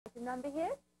number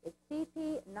here is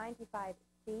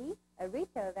CP95C, a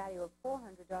retail value of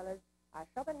 $400. Our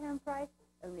shop-at-home price,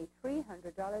 only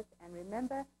 $300. And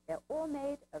remember, they're all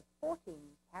made of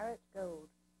 14-karat gold.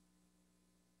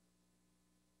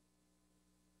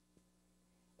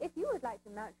 If you would like to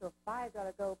mount your $5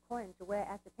 gold coin to wear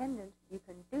as a pendant, you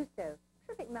can do so.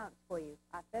 Terrific mounts for you.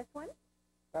 Our first one?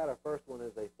 Our first one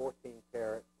is a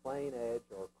 14-karat plain edge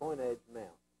or coin edge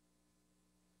mount.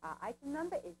 Our item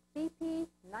number is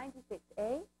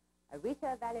CP96A, a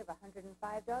retail value of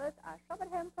 $105. Our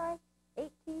shop-at-home price,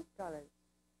 $80.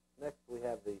 Next, we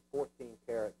have the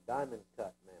 14-karat diamond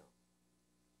cut mount.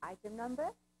 Item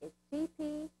number is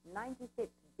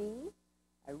CP96B,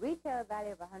 a retail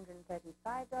value of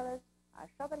 $135. Our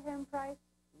shop-at-home price,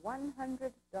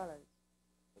 $100.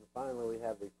 And finally, we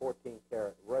have the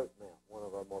 14-karat rope mount, one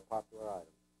of our more popular items.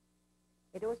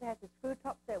 It also has a screw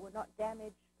top so it will not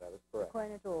damage the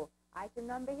coin at all. Item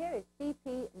number here is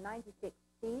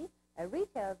CP96C, a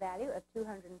retail value of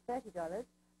 $230.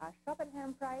 Our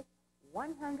shop-at-home price,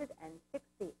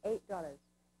 $168.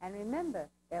 And remember,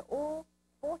 they're all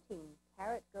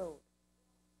 14-karat gold.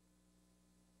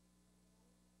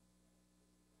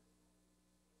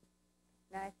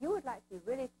 Now, if you would like to be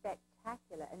really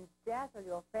spectacular and dazzle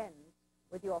your friends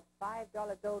with your $5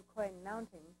 gold coin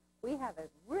mounting, we have a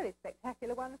really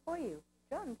spectacular one for you.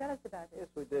 John, tell us about it. Yes,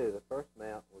 we do. The first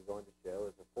mount we're going to show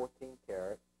is a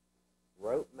 14-karat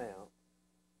rope mount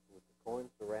with the coin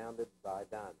surrounded by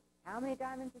diamonds. How many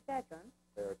diamonds is that, John?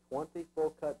 There are 20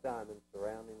 full-cut diamonds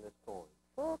surrounding this coin.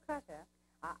 Full cutter.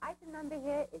 Our item number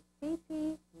here is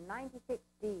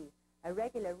CP96D, a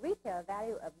regular retail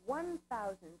value of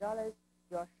 $1,000.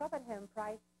 Your shop-at-home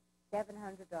price,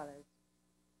 $700.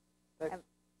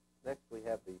 Next, we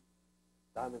have the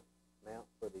diamond mount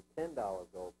for the $10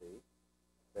 gold piece.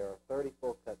 There are 30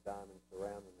 full-cut diamonds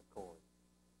surrounding the coin.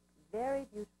 Very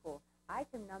beautiful.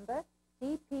 Item number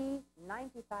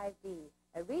CP95D,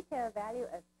 a retail value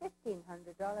of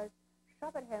 $1,500.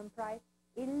 Shop-at-home price,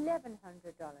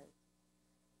 $1,100.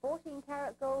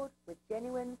 14-karat gold with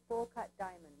genuine full-cut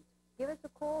diamonds. Give us a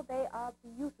call. They are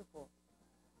beautiful.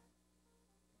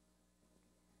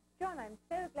 John, I'm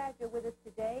so glad you're with us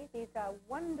today. These are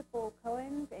wonderful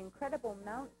coins, incredible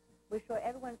mounts. We're sure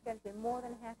everyone's going to be more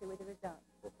than happy with the results.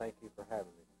 Well, thank you for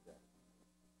having me today.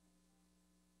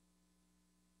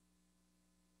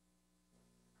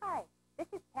 Hi, this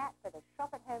is Pat for the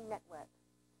Shop at Home Network.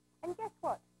 And guess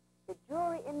what? The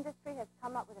jewelry industry has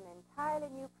come up with an entirely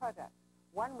new product,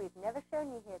 one we've never shown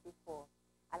you here before.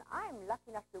 And I'm lucky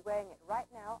enough to be wearing it right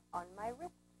now on my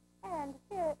wrist. And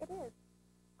here it is.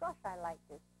 Gosh, I like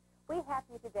this. We have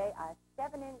here today our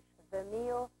 7-inch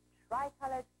vermeil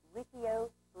tricolored Riccio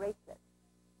bracelet.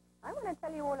 I'm going to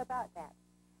tell you all about that.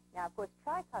 Now, of course,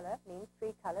 tricolor means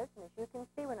 3 colors, and as you can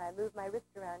see when I move my wrist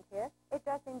around here, it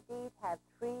does indeed have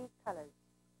 3 colors.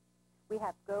 We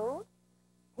have gold,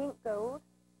 pink gold,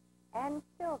 and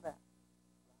silver.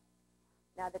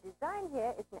 Now, the design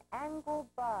here is an angle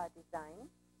bar design,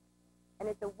 and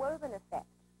it's a woven effect.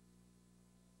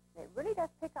 And it really does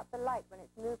pick up the light when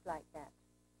it's moved like that.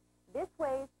 This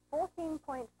weighs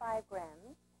 14.5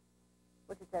 grams,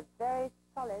 which is a very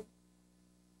solid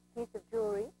piece of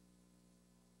jewelry.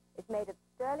 It's made of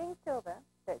sterling silver,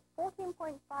 so it's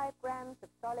 14.5 grams of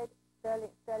solid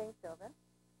sterling silver.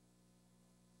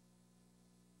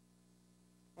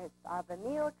 And it's our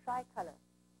vermeil tricolor.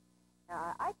 Now,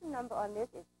 our item number on this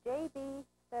is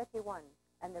JB31,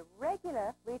 and the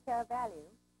regular retail value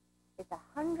is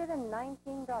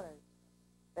 $119,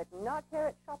 but not here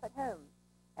at Shop at Home.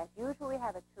 As usual, we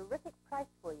have a terrific price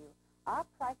for you. Our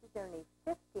price is only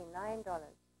 $59.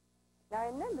 Now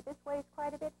remember, this weighs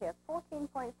quite a bit here,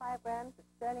 14.5 grams of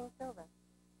sterling silver.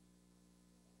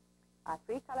 Our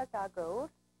 3 colors are gold,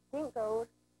 pink gold,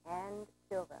 and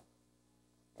silver.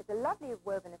 It's a lovely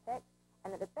woven effect,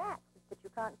 and at the back, that you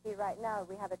can't see right now,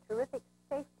 we have a terrific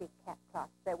safety cap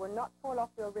clasp that will not fall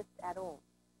off your wrist at all.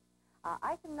 Our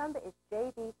item number is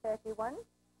JB31.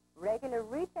 Regular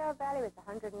retail value is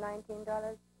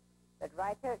 $119, but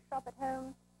right here at Shop at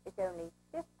Home, it's only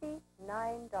 $59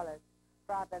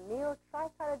 for our vermeil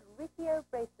tricolored Riccio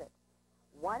bracelet.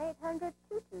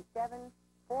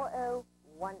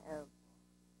 1-800-227-4010.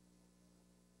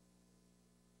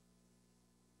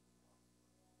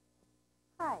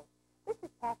 Hi, this is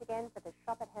Pat again for the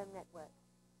Shop at Home Network.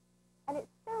 And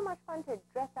it's so much fun to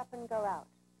dress up and go out.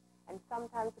 And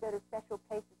sometimes we go to special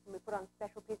places and we put on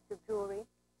special pieces of jewelry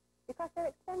because they're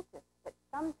expensive. But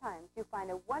sometimes you find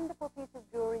a wonderful piece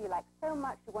of jewelry you like so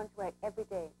much you want to wear it every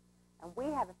day. And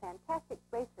we have a fantastic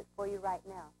bracelet for you right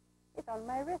now. It's on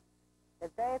my wrist. The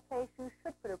very place you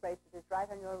should put a bracelet is right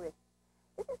on your wrist.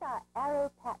 This is our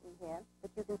arrow pattern here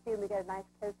that you can see when we get a nice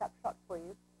close-up shot for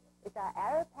you is our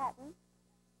arrow pattern.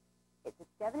 It's a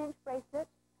 7-inch bracelet,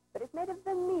 but it's made of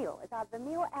vermeil. It's our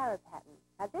vermeil arrow pattern.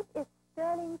 Now, this is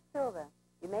sterling silver.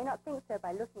 You may not think so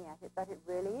by looking at it, but it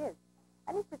really is.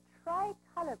 And it's a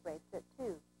tri-color bracelet,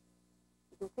 too.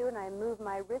 You can see when I move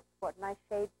my wrist what nice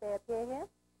shades they appear here.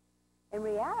 In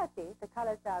reality, the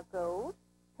colors are gold,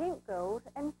 pink gold,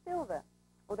 and silver,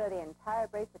 although the entire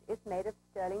bracelet is made of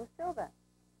sterling silver.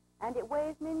 And it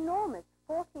weighs an enormous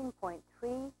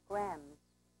 14.3 grams.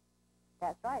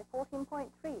 That's right, 14.3.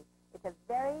 It's a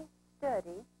very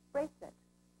sturdy bracelet.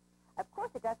 Of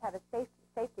course, it does have a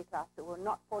safety clasp that will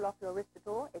not fall off your wrist at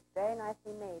all. It's very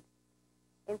nicely made.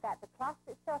 In fact, the clasp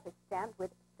itself is stamped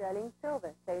with sterling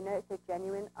silver, so you know it's a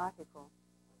genuine article.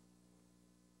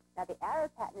 Now, the arrow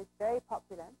pattern is very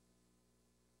popular,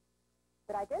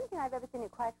 but I don't think I've ever seen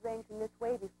it quite arranged in this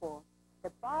way before. The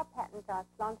bar patterns are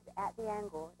slanted at the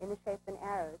angle in the shape of an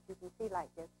arrow, as you can see like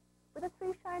this, with the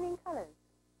 3 shining colors.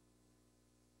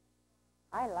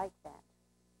 I like that.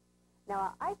 Now,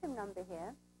 our item number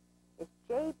here is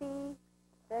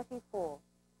JB34.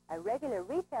 A regular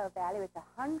retail value is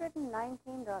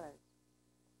 $119.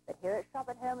 But here at Shop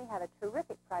at Home, we have a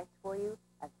terrific price for you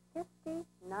of $59.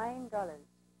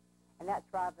 And that's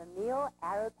for our vermeil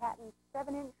arrow pattern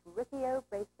 7-inch Riccio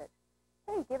bracelet.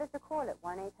 Hey, give us a call at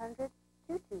 1-800-227-4010.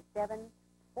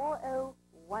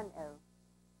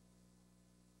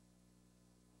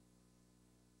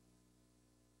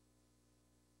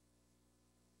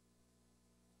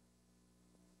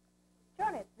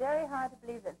 John, it's very hard to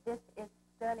believe that this is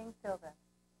sterling silver.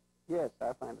 Yes,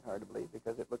 I find it hard to believe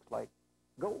because it looks like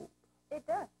gold. It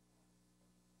does.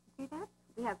 See that?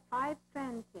 We have 5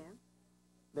 strands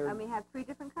here, and we have 3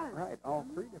 different colors. Right, all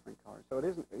 3 different colors. So it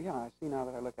isn't, yeah, I see now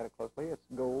that I look at it closely, it's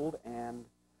gold and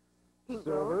pink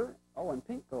silver. Gold. Oh, and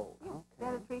pink gold. Yeah, okay.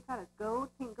 they're the 3 colors, gold,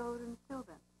 pink gold, and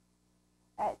silver.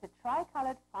 It's a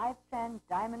tri-colored 5-strand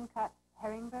diamond-cut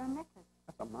herringbone necklace.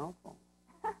 That's a mouthful.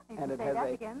 You And can it say has that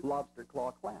a again. lobster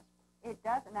claw clasp. It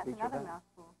does, and that's Feature another that.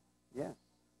 mouthful. Yes.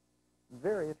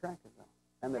 Very attractive, though.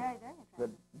 And Very, very the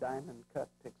attractive. diamond cut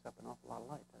picks up an awful lot of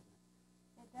light, doesn't it?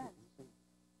 It does. You can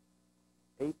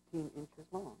see. 18 inches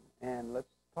long. And let's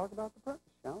talk about the price,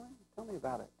 shall we? Tell me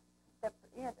about it. The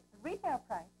retail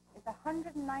price is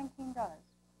 $119.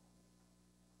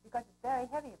 Because it's very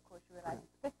heavy, of course, you realize.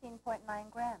 Right. It's 15.9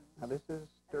 grams. Now, this is And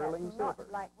sterling that's silver.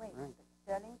 not lightweight. Right. It's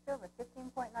sterling silver,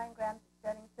 15.9 grams of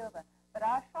sterling silver. But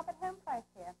our shop-at-home price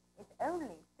here is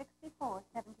only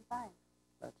 $64.75.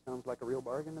 That sounds like a real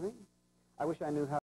bargain to me. I wish I knew how